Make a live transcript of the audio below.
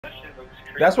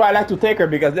That's why I like to take her,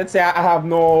 because let's say I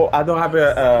don't have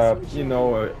you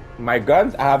know, my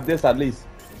guns. I have this at least.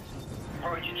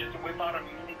 Or you just whip out a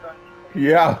minigun.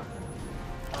 Yeah.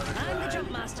 I'm the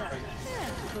jump master. Yeah,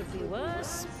 could be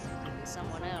worse.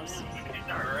 Someone else.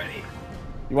 Already.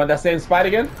 You want that same spot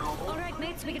again? All right,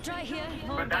 mates, we could try here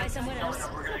or buy somewhere else. No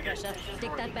pressure.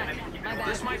 Take that back. My bad.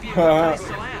 This might be a good place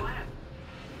to land.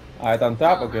 Alright, on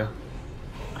top? Okay.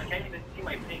 I can't even see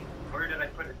my ping. Where did I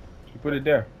put it? You put it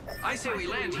there. I say we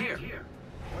land here.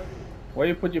 Where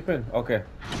you put your pin? Okay.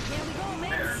 Here we go,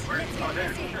 mates. Let's get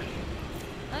busy.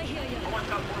 I hear you. One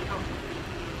top, one top.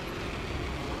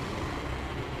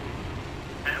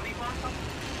 Can we want some?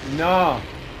 No.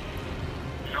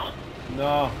 No?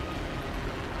 No.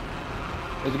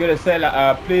 It's gonna say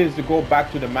please go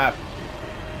back to the map.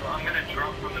 So I'm gonna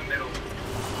drop from the middle.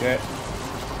 Okay.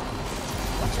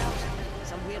 Watch out.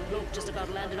 Some weird bloke just about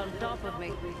landed on top of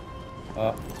me.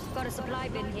 Got a supply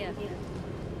bin here.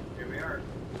 Here we are.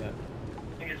 Yeah. I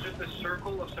think it's just a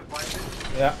circle of supply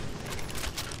bins. Yeah.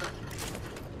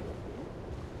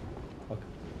 Okay.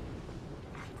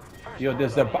 Yo,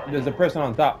 there's a person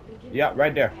on top. Yeah,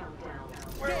 right there.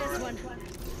 There's one.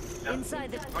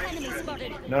 Inside the enemy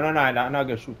spotted. No, I'm not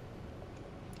gonna shoot.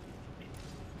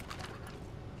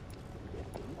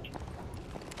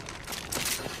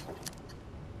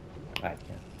 I can't.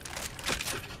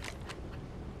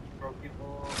 Bro,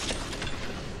 people.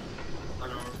 I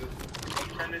don't know, this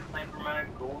extended sniper mag,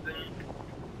 golden.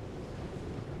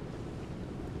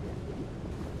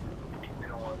 We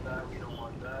don't want that, we don't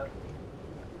want that.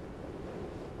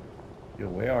 Yo,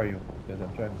 where are you? Because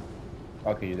I'm trying.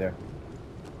 Okay, you're there.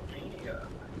 Yeah.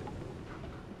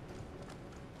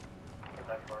 Not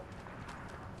that far.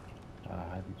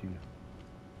 How did you?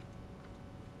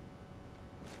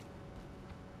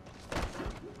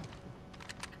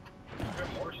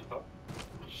 There's more stuff.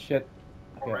 Shit.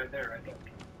 Oh, Okay. right there, I think.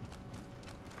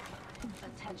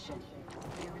 Attention,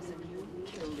 there is a new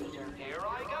kill leader. Here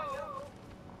I go.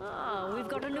 Oh, we've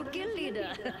got a new kill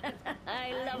leader.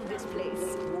 I love this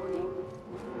place.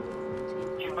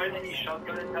 If you find any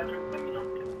shotgun attachments, let me know.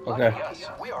 Okay. Yes,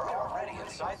 we are already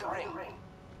inside the ring.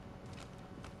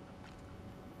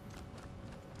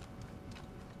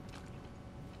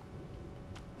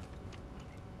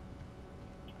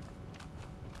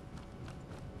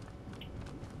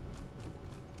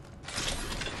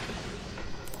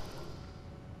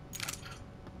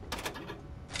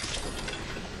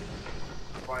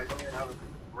 Why I don't even have a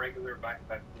regular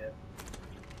backpack yet.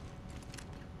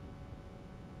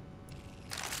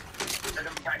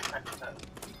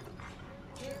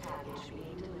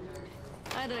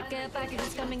 Either a care package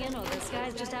is coming in or this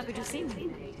guy's just happy to see me.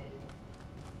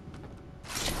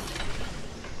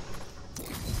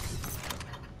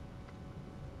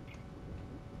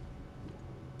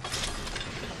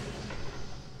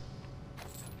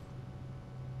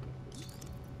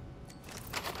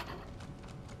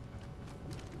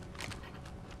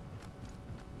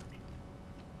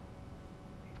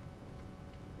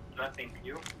 Nothing,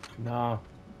 you? No.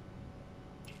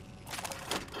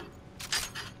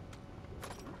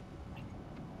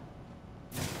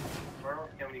 Where else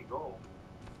can we go?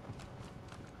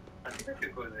 I think I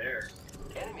could go there.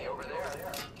 Enemy over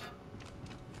there.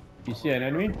 You see an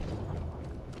enemy?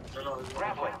 No, there's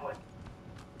Grab one.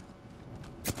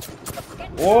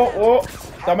 Oh!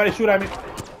 Somebody shoot at me.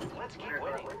 Let's keep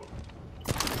winning.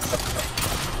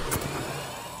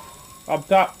 Up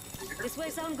top. This way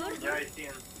sound good? Yeah, I see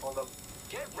him. Hold up.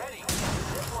 Get ready.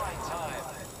 Zipline time.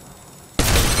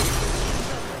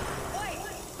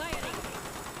 Firing.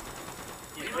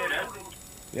 He's hit, eh?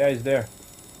 Yeah, he's there.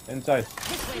 Inside.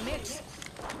 This way, mates.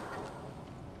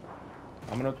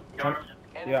 I'm gonna. Got him.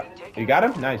 Yeah. You got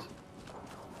him? Nice.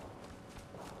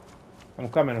 I'm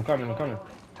coming. Took out an enemy.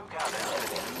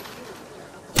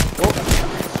 Oh.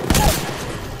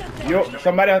 Yo,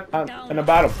 somebody on the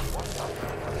bottom.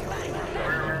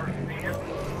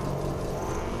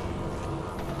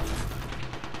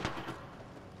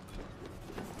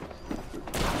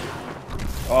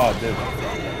 Oh, dude.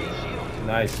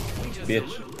 Nice.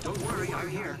 Bitch. Don't worry, I'm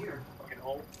here. Fucking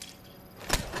hole.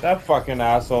 That fucking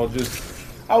asshole just...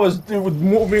 I was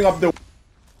moving up the...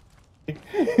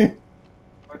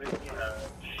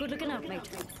 Good looking out, mate.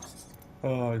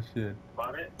 Oh, shit.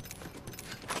 Bought it.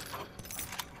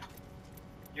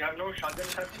 You have no shotgun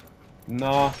type?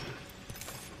 No.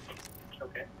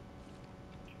 Okay.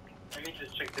 Let me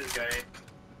just check this guy.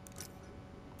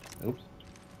 Oops.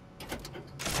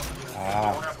 I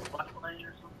Ah, want to have a flashlight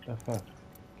or something. the fuck.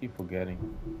 Keep forgetting.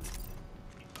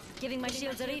 Giving my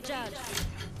shields a recharge.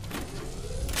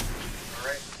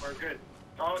 Alright, we're good.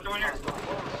 Oh, it's over here.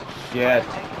 Yeah.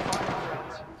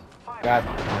 Fire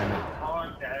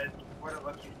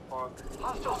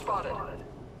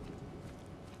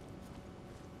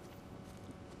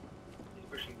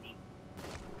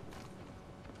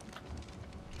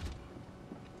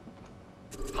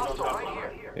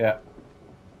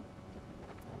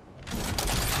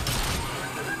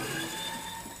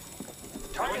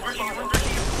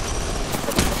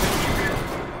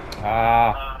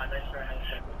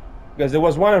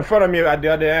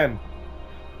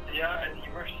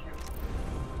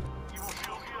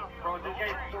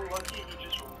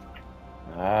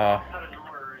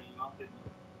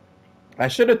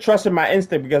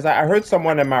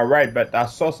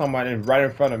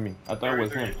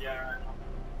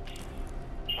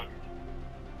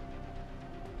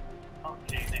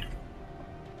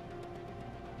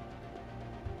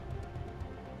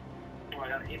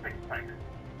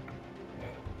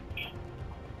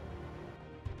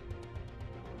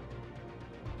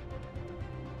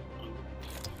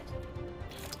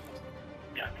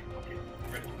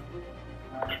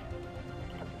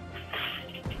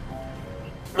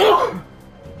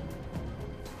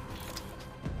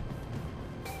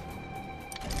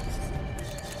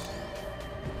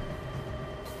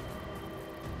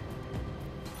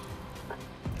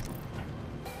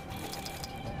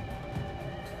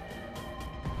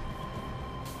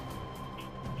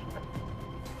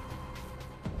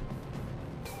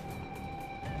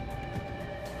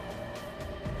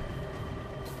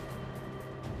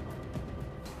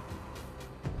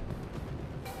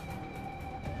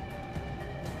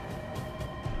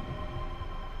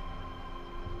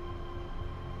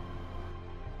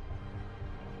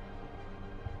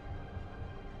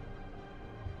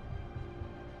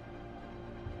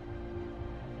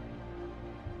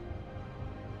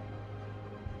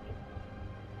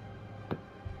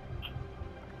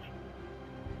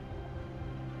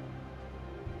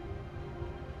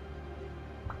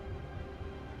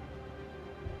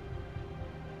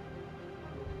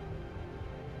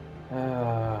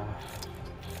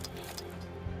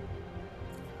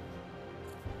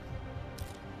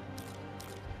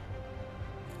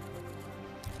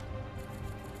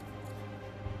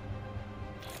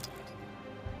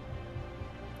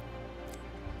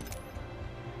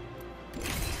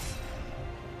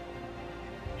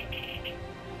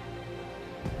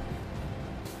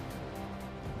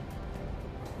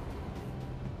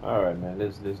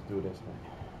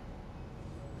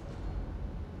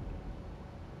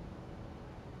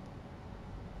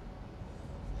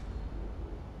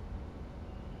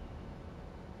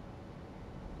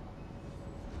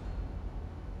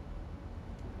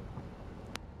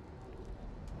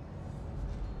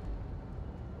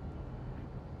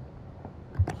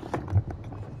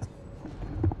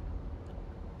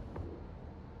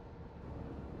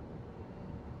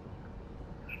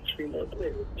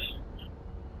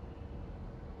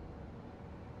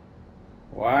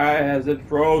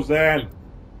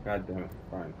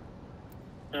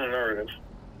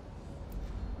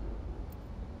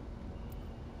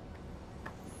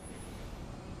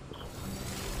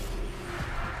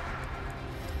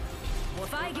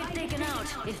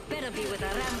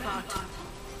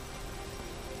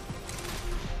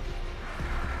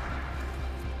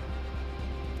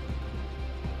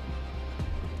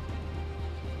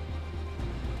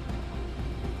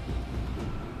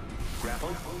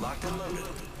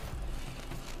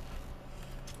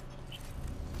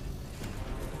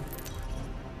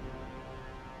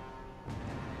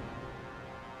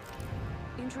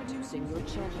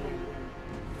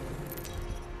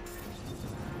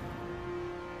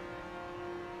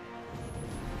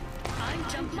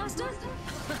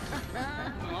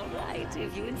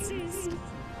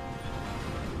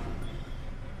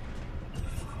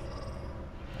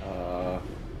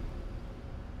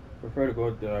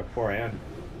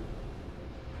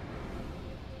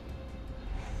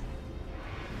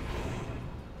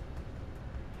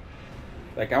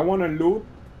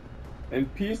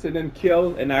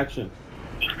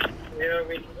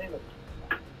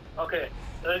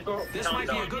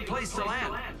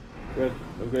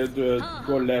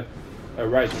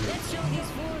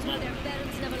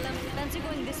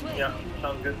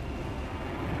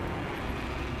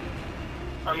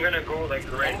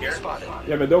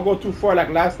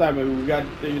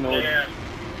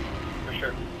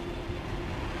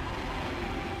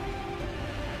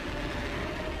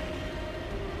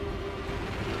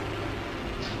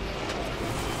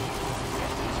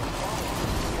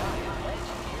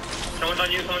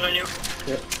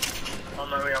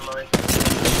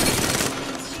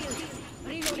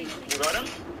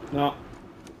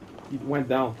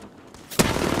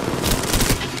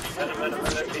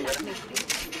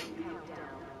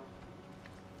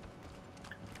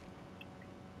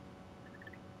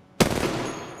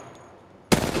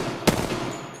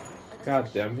God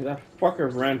damn it, that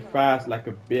fucker ran fast like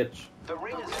a bitch. The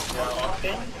ring is in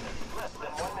Okay. less than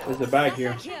 1 minute. There's a bag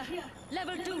here. Backpack here.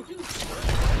 Level 2.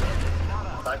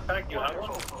 Backpack, you have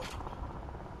one?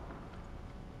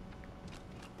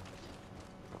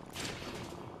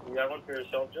 You have one for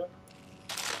yourself, Joe?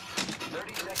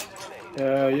 30 seconds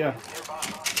remaining. Yeah.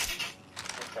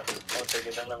 Okay. I'll take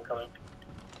it then, I'm coming.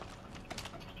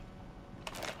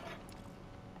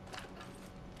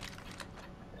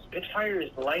 Spitfire is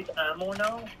light ammo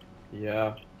now?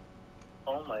 Yeah.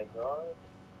 Oh my god.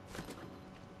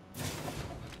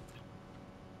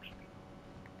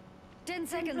 10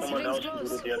 seconds. Someone Rings else should do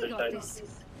close. it the other We got side. this.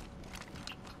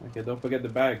 Okay, don't forget the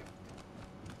bag.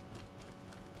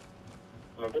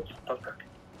 I'm a bit stuck.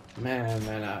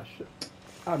 Man,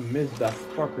 I missed that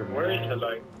fucker, man. Where is the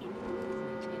bag?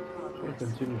 I'll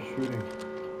continue shooting.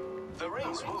 The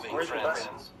ring's moving, Where's the friends. bag?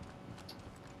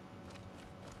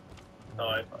 Oh,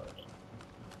 I found it.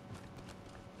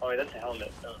 Oh, wait, that's a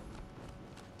helmet. No.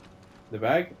 The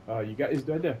bag? You got it's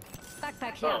right there.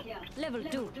 Backpack here. Level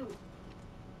 2.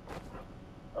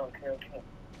 Okay.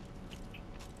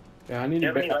 Yeah, I need Do you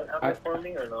have any better. light ammo for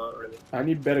me or not really? I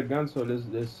need better guns, so let's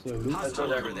loot.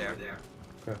 Hostile over there.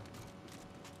 Okay.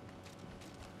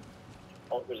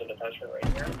 Oh, there's an attachment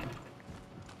right here.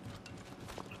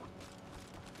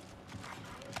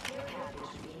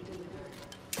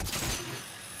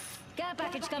 Care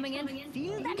package coming in.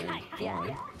 Feel that light.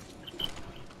 Yeah.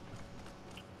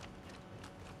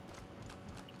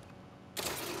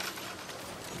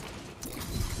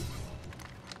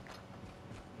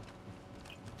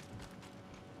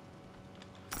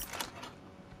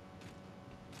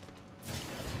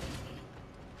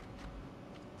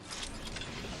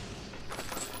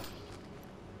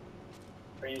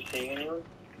 Are you seeing anyone?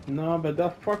 No, but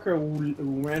that fucker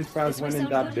who ran fast This went way in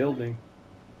sound that good? building.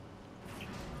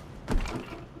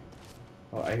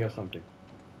 Oh, I hear something.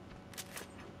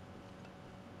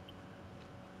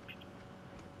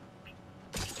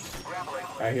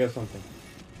 I hear something.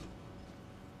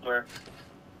 Where?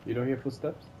 You don't hear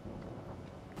footsteps?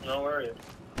 No, where are you?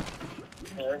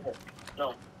 Yeah, right here.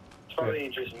 No. It's probably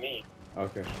just me.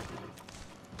 Okay.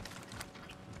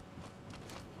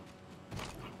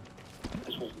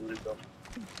 This was weird though.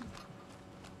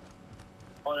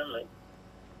 Oh, never mind.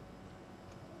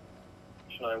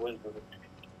 Should I was with it?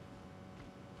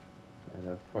 And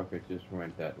that fucker just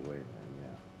went that way, man.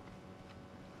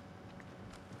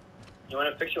 You want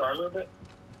to fix your armor a bit?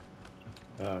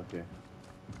 Yeah. Okay.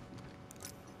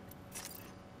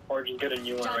 Or just get a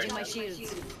new one right Charging now? my shields. Yeah,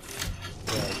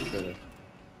 it's better.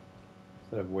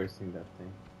 Instead of wasting that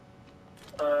thing.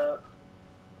 I'm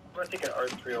gonna take an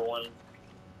R301.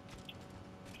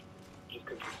 Just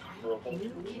cause it's broken.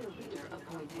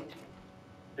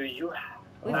 Do you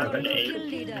We've have got a an new A? kill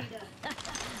leader. Okay,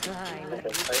 Right.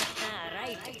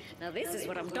 right. Right. Now this is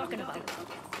what I'm talking about.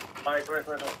 Alright, right.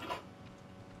 Where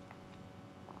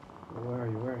are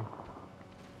you? Where are you?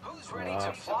 Who's ready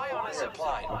to fly on a zip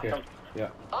line? Okay. Yeah.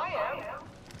 I am.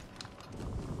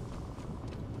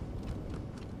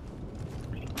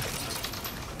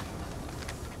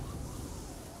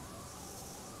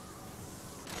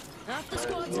 Half the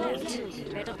squad's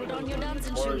left. Better put on your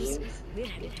dancing shoes. We're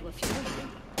headed to a funeral.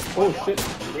 Oh shit!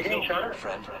 You getting shot?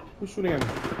 Friend. Who's shooting at me?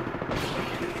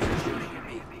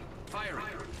 Firing.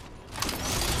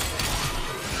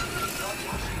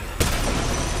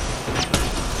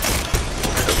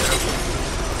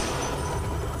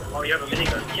 Oh, you have a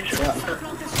minigun. Keep shooting.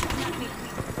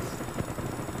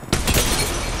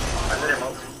 I let him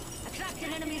out. Attract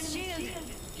an enemy's shield.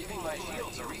 Giving my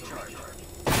shields a recharge.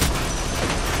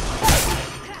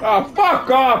 Oh, fuck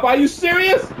off! Are you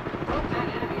serious?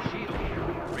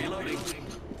 Reloading.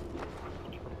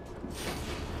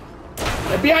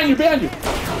 Hey, behind you!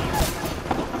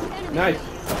 Nice.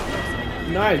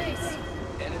 Nice.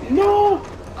 No!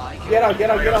 Get out!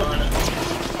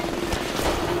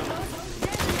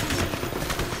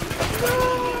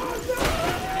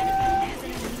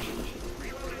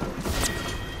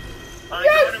 I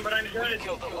got him, but I'm good.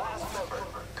 Killed the last member.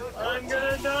 Good I'm work.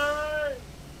 gonna die.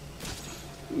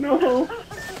 No!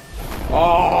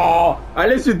 Oh! At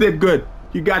least you did good.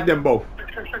 You got them both.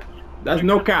 That's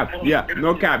no cap. Yeah,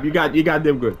 no cap. You got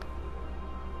them good.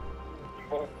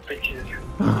 Oh, bitches.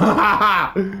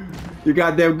 You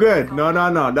got them good. No.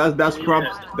 That's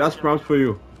props. That's props for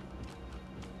you.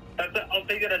 I'll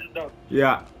take it as a dog.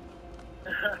 Yeah.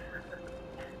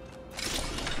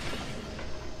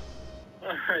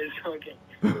 Alright, okay.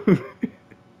 No,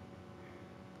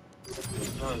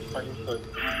 it's fucking good.